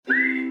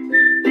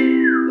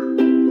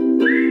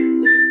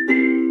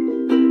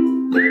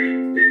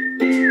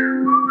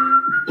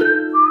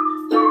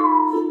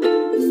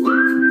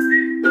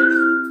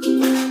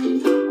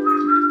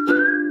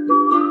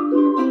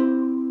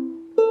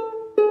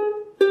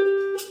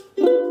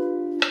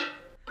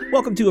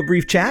Welcome to A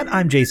Brief Chat.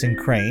 I'm Jason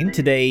Crane.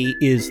 Today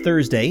is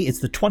Thursday. It's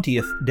the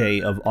 20th day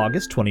of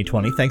August,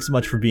 2020. Thanks so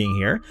much for being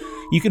here.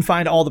 You can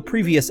find all the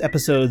previous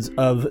episodes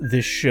of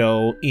this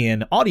show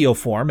in audio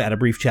form at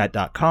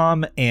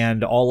abriefchat.com,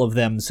 and all of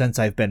them since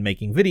I've been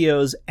making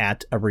videos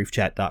at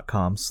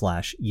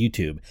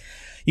abriefchat.com/YouTube.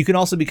 You can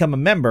also become a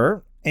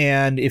member,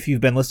 and if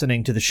you've been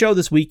listening to the show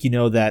this week, you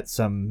know that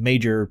some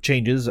major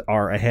changes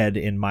are ahead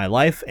in my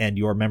life, and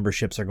your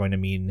memberships are going to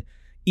mean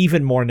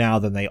even more now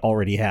than they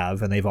already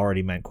have, and they've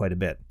already meant quite a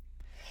bit.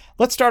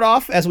 Let's start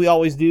off, as we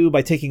always do,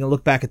 by taking a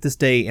look back at this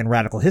day in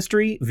radical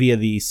history via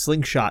the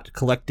Slingshot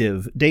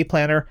Collective Day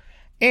Planner,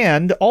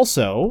 and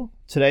also,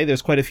 today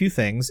there's quite a few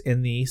things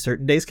in the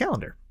Certain Days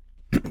calendar.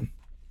 I'm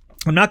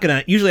not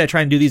going to, usually I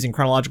try and do these in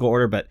chronological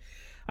order, but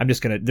I'm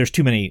just going to, there's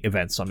too many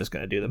events, so I'm just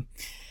going to do them.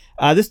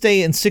 This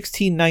day in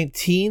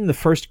 1619, the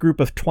first group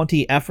of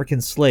 20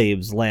 African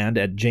slaves land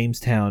at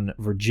Jamestown,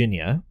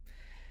 Virginia.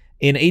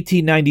 In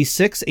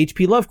 1896,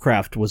 H.P.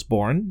 Lovecraft was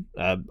born,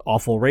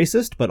 awful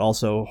racist, but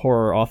also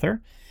horror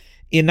author.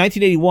 In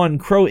 1981,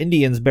 Crow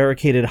Indians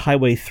barricaded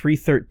Highway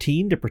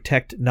 313 to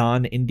protect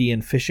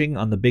non-Indian fishing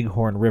on the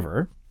Bighorn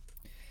River.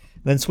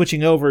 Then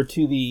switching over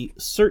to the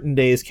Certain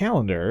Days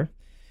calendar,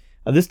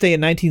 this day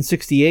in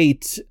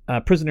 1968,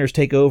 prisoners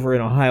take over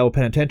an Ohio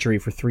penitentiary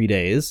for 3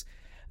 days.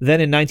 Then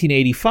in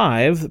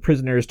 1985, the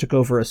prisoners took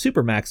over a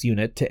Supermax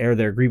unit to air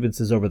their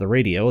grievances over the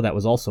radio. That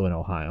was also in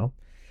Ohio.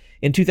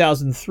 In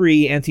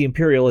 2003,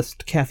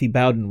 anti-imperialist Kathy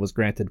Bowden was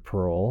granted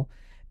parole.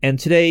 And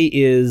today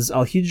is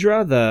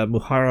Al-Hijra, the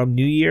Muharram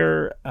New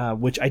Year,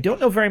 which I don't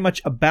know very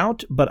much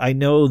about, but I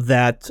know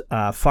that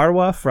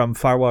Farwa from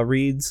Farwa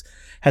Reads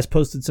has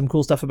posted some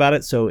cool stuff about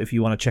it. So if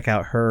you want to check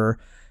out her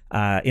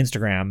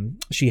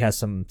Instagram, she has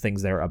some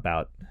things there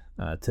about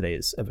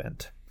today's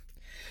event.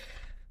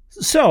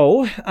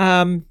 So,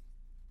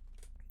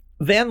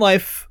 van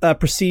life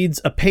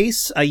proceeds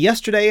apace.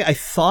 Yesterday, I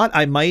thought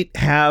I might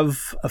have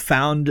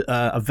found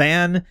a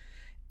van,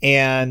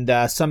 and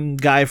some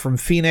guy from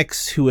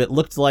Phoenix who it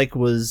looked like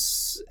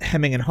was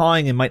hemming and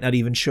hawing and might not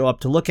even show up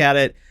to look at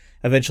it,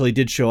 eventually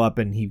did show up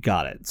and he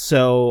got it.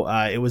 So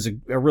it was a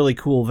really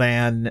cool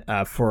van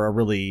for a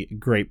really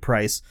great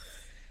price.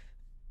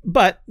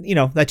 But, you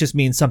know, that just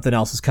means something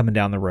else is coming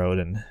down the road,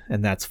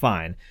 and that's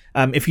fine.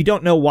 If you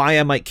don't know why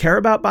I might care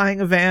about buying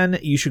a van,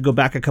 you should go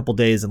back a couple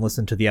days and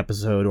listen to the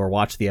episode or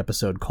watch the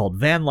episode called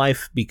Van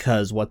Life,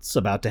 because what's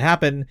about to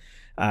happen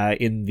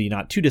in the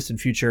not too distant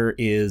future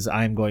is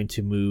I'm going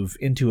to move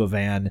into a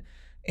van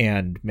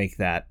and make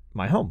that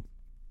my home.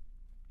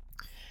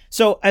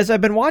 So as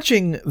I've been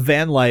watching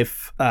van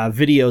life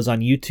videos on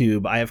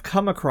YouTube, I have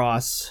come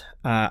across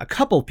a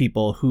couple of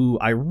people who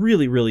I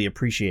really, really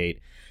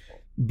appreciate,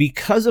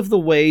 because of the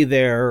way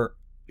they're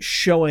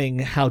showing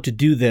how to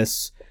do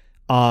this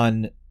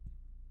on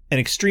an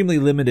extremely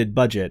limited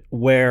budget,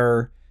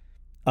 where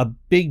a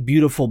big,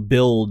 beautiful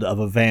build of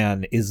a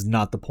van is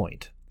not the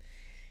point.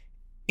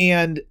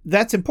 And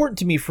that's important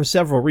to me for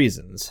several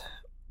reasons.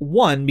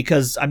 One,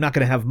 because I'm not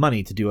going to have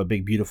money to do a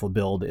big, beautiful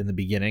build in the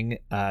beginning.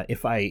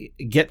 If I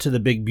get to the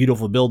big,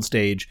 beautiful build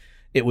stage,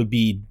 it would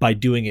be by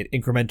doing it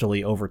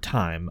incrementally over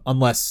time,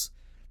 unless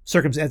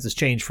circumstances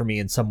change for me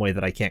in some way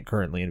that I can't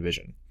currently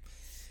envision.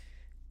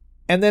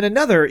 And then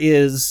another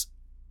is,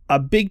 a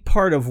big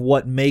part of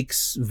what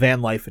makes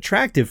van life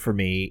attractive for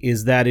me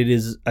is that it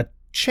is a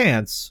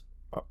chance,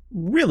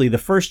 really the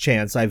first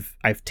chance I've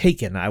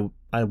taken. I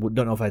don't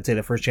know if I'd say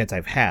the first chance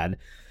I've had,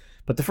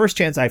 but the first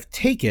chance I've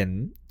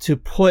taken to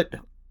put,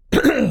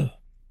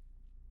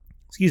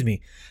 excuse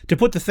me, to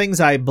put the things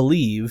I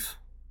believe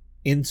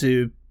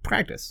into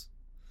practice.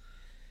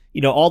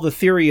 You know, all the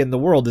theory in the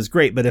world is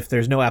great, but if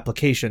there's no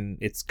application,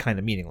 it's kind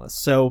of meaningless.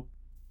 So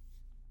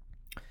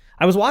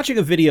I was watching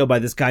a video by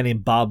this guy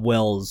named Bob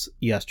Wells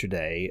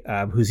yesterday,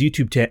 whose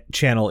YouTube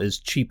channel is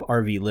Cheap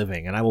RV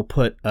Living, and I will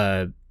put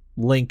a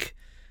link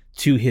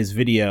to his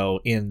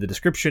video in the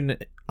description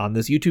on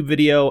this YouTube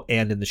video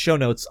and in the show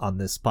notes on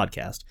this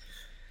podcast.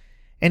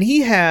 And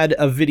he had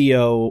a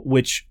video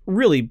which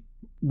really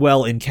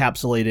well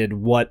encapsulated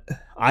what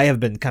I have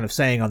been kind of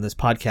saying on this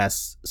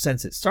podcast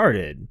since it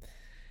started.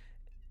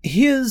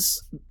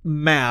 His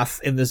math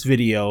in this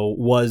video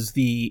was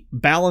the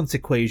balance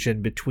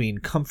equation between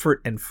comfort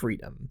and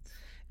freedom,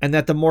 and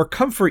that the more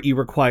comfort you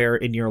require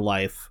in your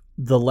life,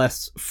 the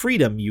less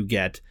freedom you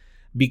get,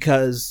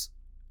 because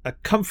a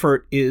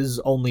comfort is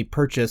only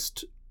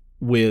purchased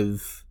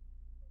with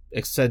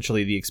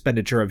essentially the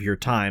expenditure of your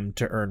time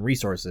to earn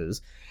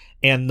resources,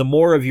 and the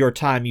more of your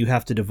time you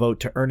have to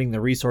devote to earning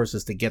the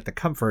resources to get the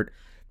comfort,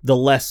 the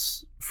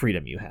less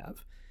freedom you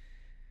have.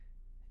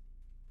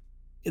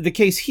 The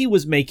case he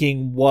was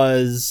making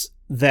was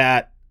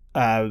that,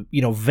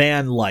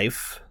 van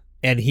life,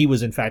 and he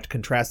was in fact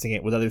contrasting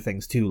it with other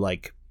things too,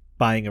 like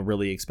buying a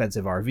really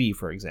expensive RV,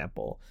 for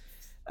example,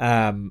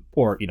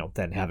 or,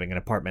 then having an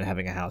apartment,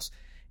 having a house.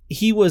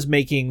 He was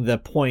making the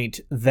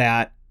point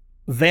that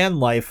van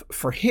life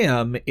for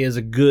him is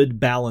a good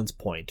balance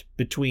point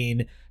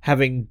between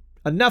having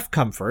enough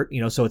comfort,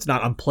 so it's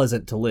not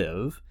unpleasant to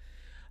live,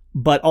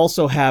 but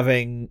also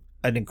having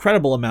an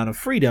incredible amount of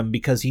freedom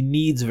because he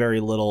needs very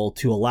little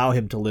to allow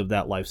him to live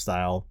that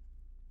lifestyle.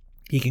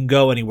 He can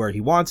go anywhere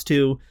he wants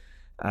to,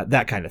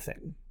 that kind of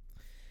thing.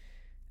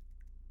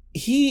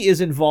 He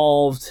is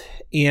involved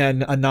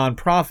in a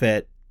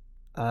nonprofit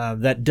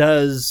that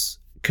does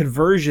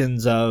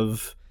conversions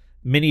of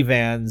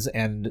minivans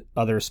and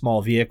other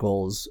small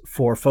vehicles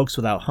for folks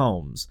without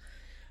homes.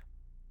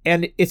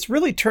 And it's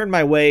really turned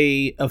my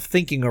way of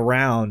thinking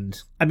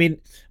around. I mean,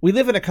 we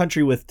live in a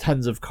country with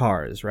tons of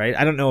cars, right?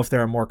 I don't know if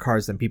there are more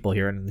cars than people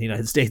here in the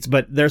United States,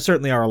 but there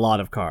certainly are a lot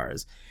of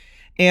cars.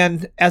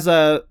 And as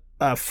a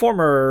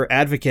former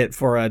advocate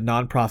for a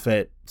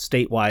nonprofit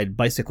statewide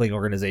bicycling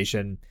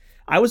organization,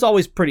 I was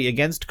always pretty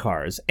against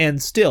cars,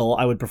 and still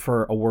I would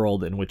prefer a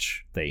world in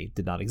which they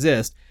did not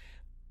exist.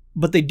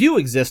 But they do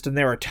exist, and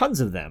there are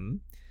tons of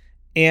them.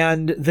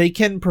 And they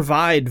can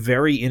provide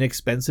very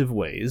inexpensive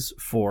ways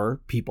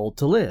for people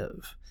to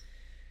live.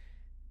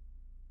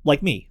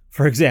 Like me,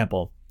 for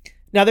example.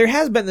 Now, there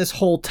has been this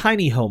whole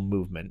tiny home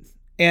movement.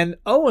 And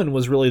Owen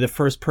was really the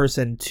first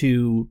person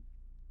to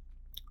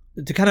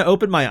kind of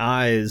open my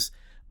eyes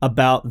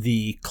about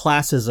the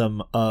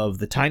classism of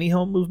the tiny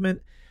home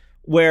movement,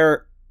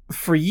 where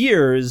for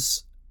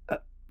years,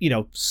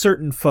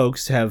 certain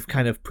folks have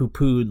kind of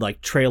poo-pooed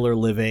like trailer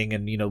living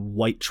and,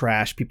 white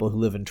trash, people who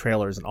live in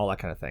trailers and all that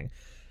kind of thing.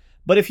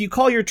 But if you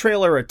call your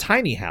trailer a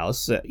tiny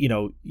house,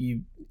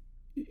 you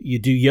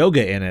do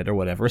yoga in it or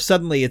whatever,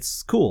 suddenly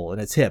it's cool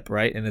and it's hip,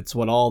 right? And it's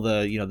what all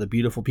the, the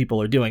beautiful people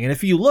are doing. And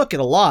if you look at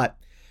a lot,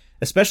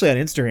 especially on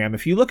Instagram,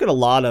 if you look at a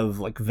lot of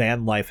like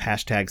van life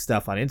hashtag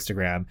stuff on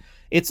Instagram,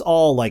 it's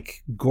all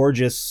like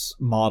gorgeous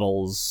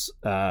models,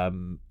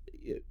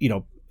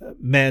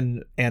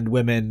 men and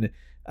women,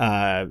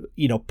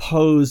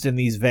 posed in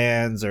these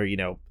vans or,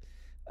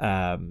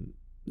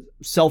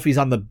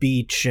 selfies on the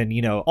beach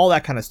and, all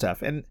that kind of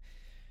stuff. And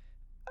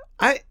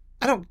I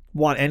don't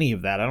want any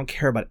of that. I don't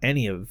care about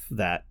any of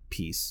that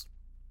piece.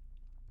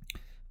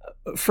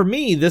 For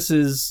me, this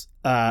is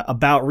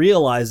about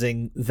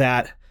realizing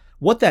that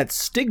what that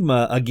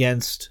stigma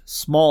against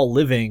small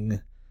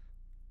living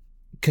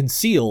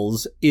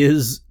conceals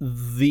is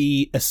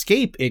the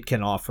escape it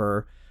can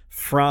offer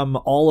from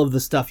all of the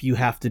stuff you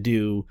have to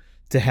do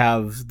to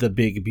have the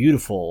big,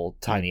 beautiful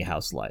tiny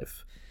house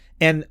life.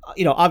 And,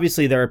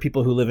 obviously there are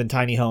people who live in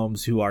tiny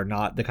homes who are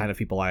not the kind of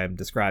people I am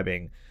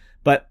describing.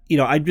 But,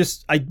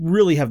 I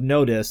really have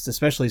noticed,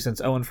 especially since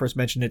Owen first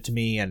mentioned it to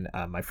me and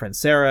my friend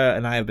Sarah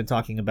and I have been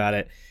talking about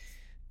it,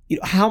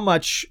 how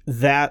much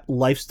that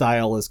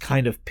lifestyle is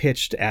kind of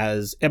pitched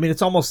as,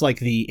 it's almost like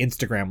the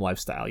Instagram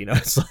lifestyle,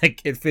 it's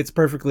like it fits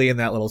perfectly in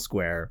that little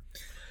square.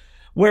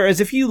 Whereas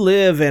if you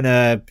live in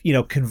a,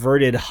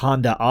 converted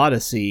Honda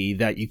Odyssey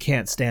that you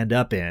can't stand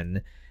up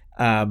in,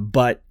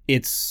 but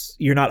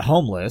you're not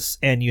homeless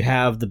and you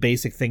have the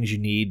basic things you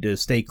need to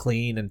stay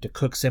clean and to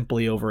cook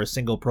simply over a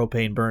single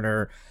propane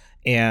burner,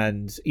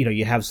 and,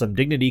 you have some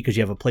dignity because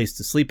you have a place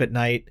to sleep at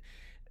night,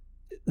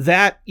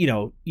 that,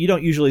 you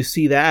don't usually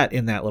see that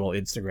in that little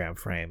Instagram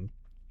frame.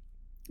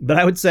 But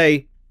I would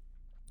say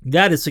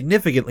that is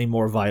significantly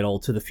more vital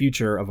to the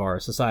future of our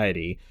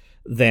society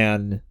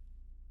than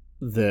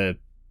the,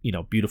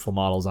 beautiful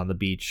models on the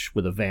beach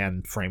with a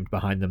van framed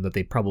behind them that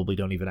they probably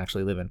don't even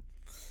actually live in.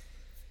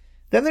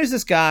 Then there's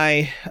this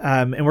guy,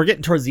 and we're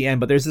getting towards the end,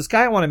 but there's this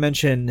guy I want to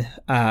mention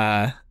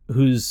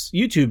whose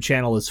YouTube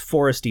channel is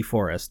Foresty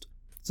Forest.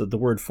 So the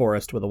word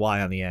forest with a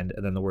Y on the end,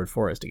 and then the word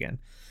forest again.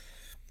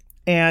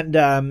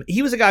 And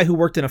he was a guy who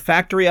worked in a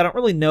factory. I don't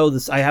really know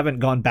this. I haven't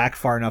gone back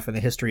far enough in the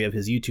history of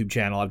his YouTube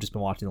channel. I've just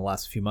been watching the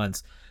last few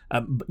months,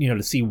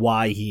 to see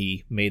why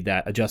he made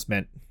that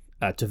adjustment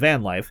to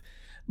van life.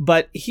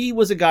 But he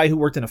was a guy who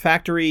worked in a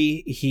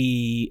factory.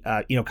 He,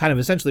 kind of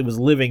essentially was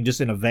living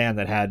just in a van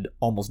that had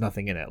almost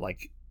nothing in it,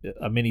 like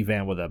a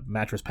minivan with a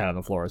mattress pad on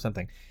the floor or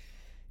something.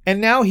 And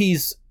now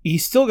he's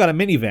still got a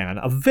minivan,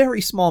 a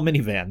very small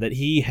minivan that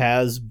he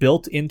has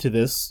built into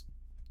this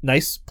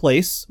nice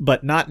place,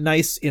 but not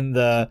nice in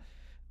the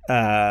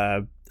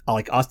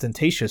like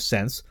ostentatious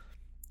sense.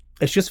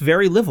 It's just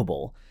very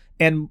livable.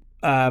 And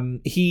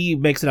he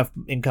makes enough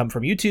income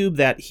from YouTube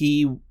that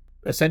he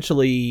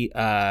essentially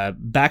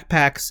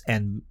backpacks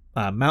and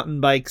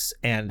mountain bikes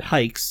and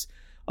hikes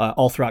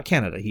all throughout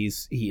Canada. He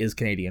is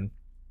Canadian.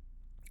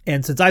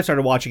 And since I've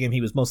started watching him,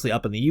 he was mostly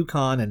up in the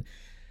Yukon, and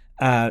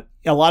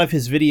a lot of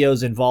his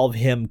videos involve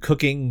him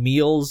cooking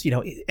meals,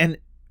 and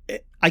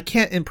I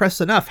can't impress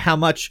enough how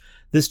much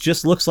this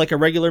just looks like a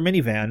regular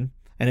minivan.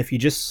 And if you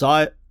just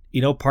saw it,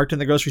 parked in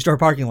the grocery store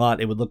parking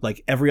lot, it would look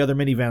like every other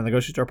minivan in the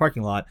grocery store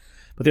parking lot.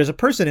 But there's a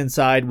person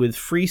inside with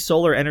free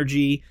solar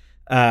energy,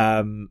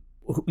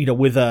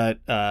 with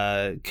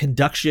a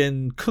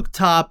conduction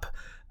cooktop,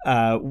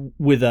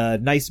 with a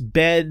nice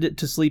bed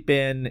to sleep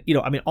in,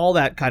 all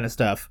that kind of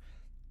stuff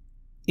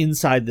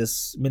inside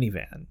this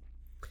minivan.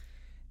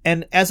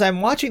 And as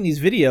I'm watching these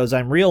videos,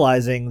 I'm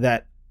realizing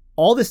that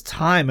all this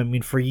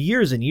time, for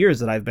years and years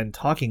that I've been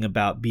talking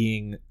about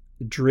being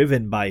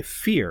driven by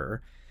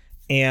fear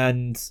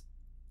and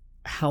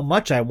how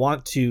much I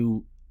want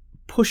to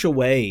push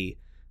away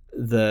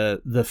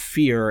the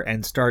fear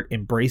and start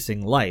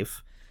embracing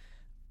life.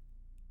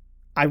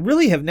 I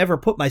really have never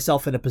put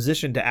myself in a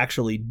position to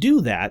actually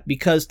do that,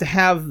 because to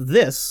have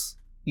this,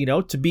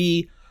 to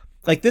be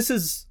like, this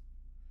is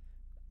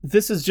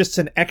just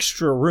an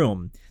extra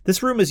room.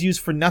 This room is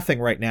used for nothing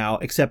right now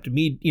except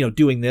me,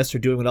 doing this or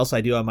doing what else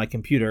I do on my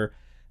computer,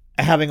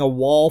 having a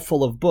wall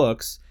full of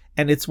books,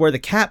 and it's where the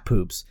cat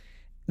poops.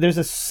 There's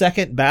a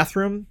second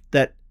bathroom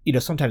that,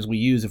 sometimes we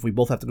use if we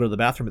both have to go to the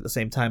bathroom at the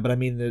same time, but I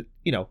mean,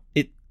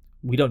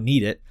 we don't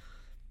need it.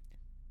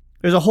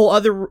 There's a whole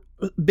other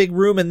big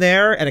room in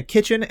there and a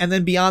kitchen, and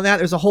then beyond that,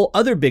 there's a whole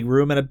other big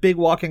room and a big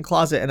walk-in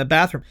closet and a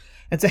bathroom.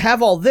 And to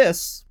have all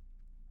this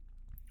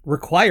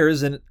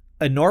requires an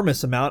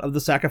enormous amount of the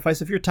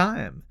sacrifice of your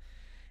time.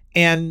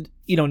 And,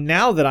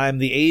 now that I'm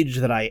the age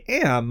that I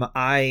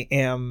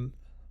am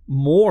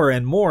more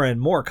and more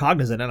and more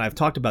cognizant, and I've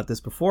talked about this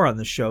before on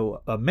the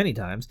show many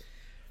times,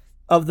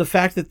 of the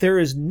fact that there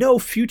is no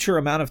future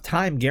amount of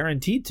time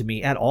guaranteed to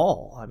me at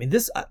all. I mean,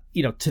 this,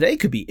 today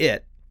could be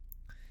it.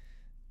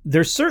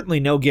 There's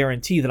certainly no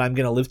guarantee that I'm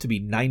going to live to be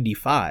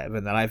 95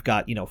 and that I've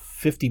got,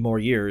 50 more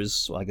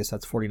years. Well, I guess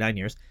that's 49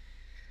 years.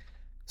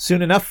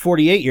 Soon enough,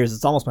 48 years.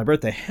 It's almost my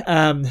birthday.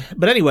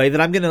 But anyway,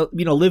 that I'm going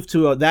to, live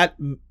to that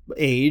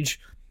age,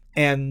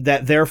 and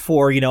that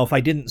therefore, if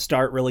I didn't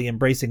start really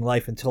embracing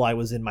life until I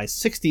was in my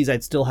 60s,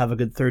 I'd still have a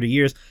good 30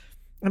 years.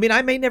 I mean,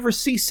 I may never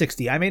see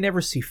 60. I may never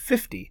see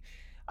 50.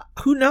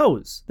 Who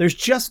knows? There's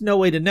just no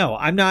way to know.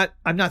 I'm not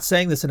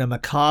saying this in a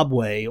macabre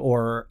way,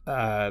 or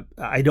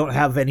I don't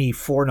have any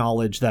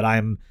foreknowledge that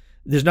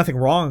there's nothing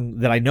wrong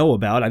that I know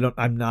about.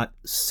 I'm not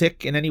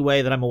sick in any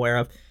way that I'm aware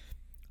of.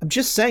 I'm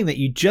just saying that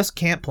you just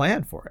can't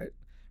plan for it,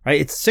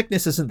 right?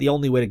 Sickness isn't the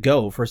only way to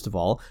go, first of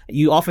all.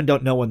 You often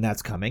don't know when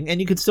that's coming, and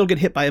you can still get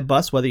hit by a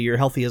bus whether you're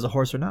healthy as a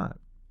horse or not.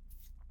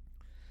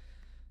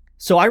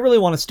 So I really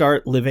want to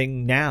start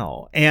living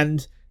now.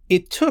 And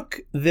it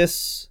took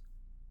this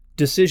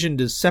decision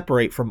to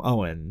separate from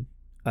Owen,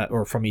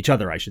 or from each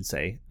other, I should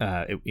say.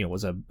 It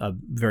was a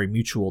very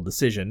mutual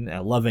decision,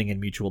 a loving and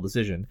mutual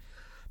decision.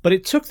 But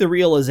it took the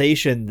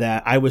realization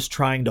that I was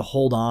trying to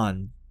hold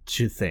on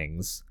to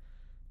things,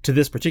 to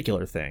this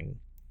particular thing,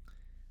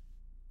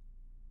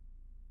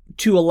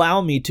 to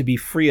allow me to be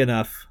free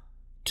enough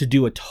to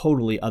do a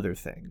totally other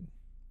thing.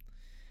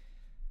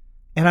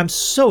 And I'm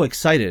so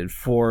excited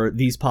for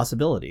these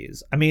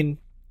possibilities. I mean,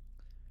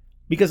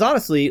 because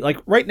honestly, like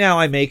right now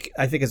I think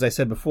as I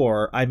said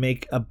before, I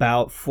make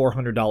about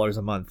 $400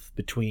 a month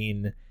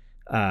between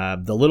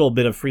the little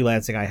bit of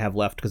freelancing I have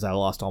left, because I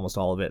lost almost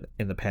all of it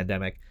in the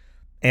pandemic,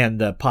 and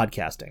the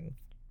podcasting.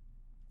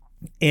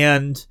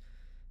 And,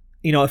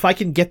 if I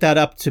can get that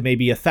up to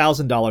maybe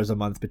 $1,000 a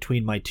month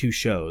between my two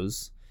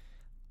shows,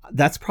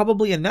 that's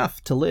probably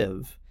enough to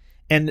live.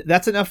 And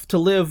that's enough to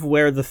live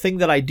where the thing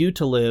that I do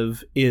to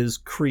live is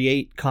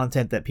create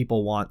content that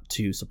people want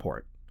to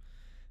support.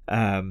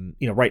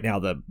 Right now,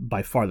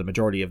 by far the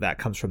majority of that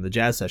comes from the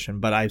jazz session,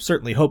 but I'm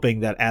certainly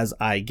hoping that as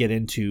I get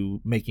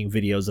into making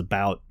videos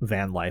about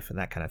van life and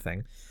that kind of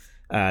thing,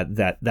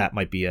 that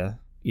might be a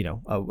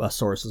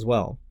source as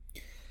well.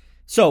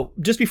 So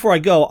just before I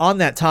go on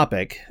that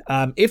topic,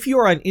 if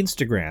you're on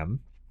Instagram,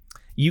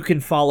 you can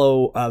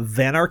follow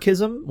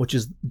Vanarchism, which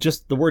is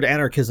just the word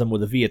anarchism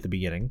with a V at the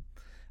beginning.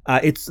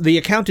 The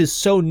account is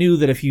so new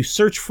that if you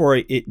search for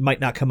it, it might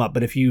not come up.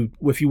 But if you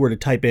were to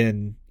type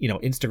in,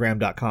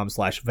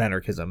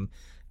 Instagram.com/Vanarchism,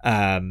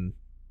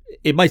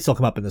 it might still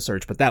come up in the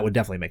search, but that would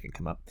definitely make it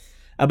come up.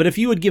 But if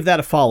you would give that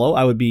a follow,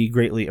 I would be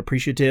greatly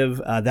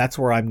appreciative. That's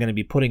where I'm going to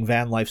be putting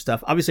van life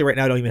stuff. Obviously, right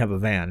now I don't even have a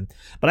van,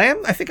 but I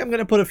think I'm going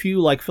to put a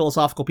few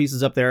philosophical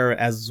pieces up there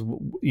as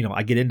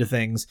I get into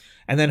things,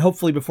 and then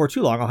hopefully before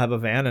too long I'll have a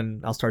van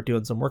and I'll start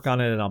doing some work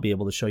on it, and I'll be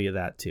able to show you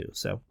that too.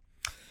 So.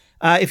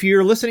 If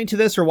you're listening to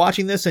this or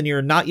watching this and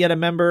you're not yet a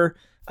member,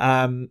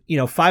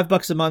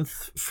 $5 a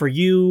month for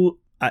you,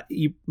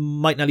 you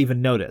might not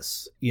even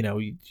notice.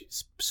 You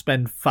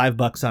spend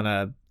 $5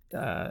 on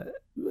a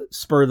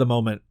spur of the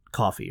moment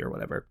coffee or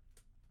whatever.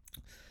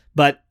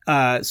 But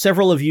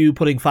several of you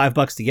putting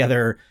 $5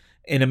 together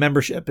in a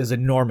membership is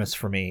enormous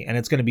for me, and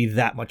it's going to be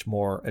that much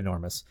more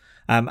enormous.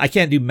 I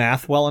can't do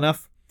math well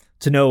enough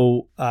to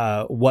know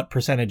what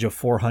percentage of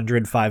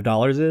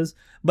 $405 is,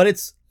 but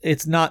it's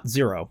not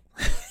zero.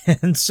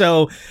 And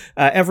so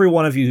every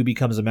one of you who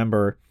becomes a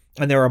member,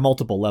 and there are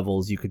multiple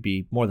levels, you could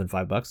be more than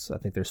 $5. I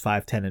think there's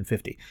 5, 10, and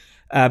 50.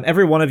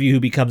 Every one of you who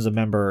becomes a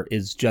member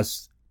is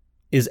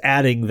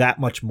adding that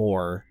much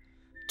more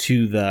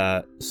to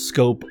the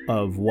scope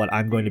of what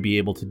I'm going to be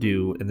able to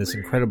do in this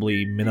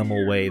incredibly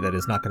minimal way that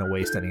is not going to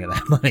waste any of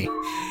that money.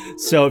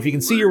 So if you can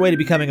see your way to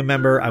becoming a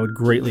member, I would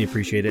greatly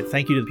appreciate it.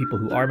 Thank you to the people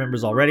who are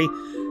members already.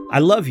 I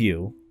love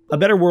you. A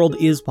better world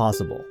is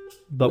possible,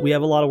 but we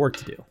have a lot of work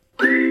to do.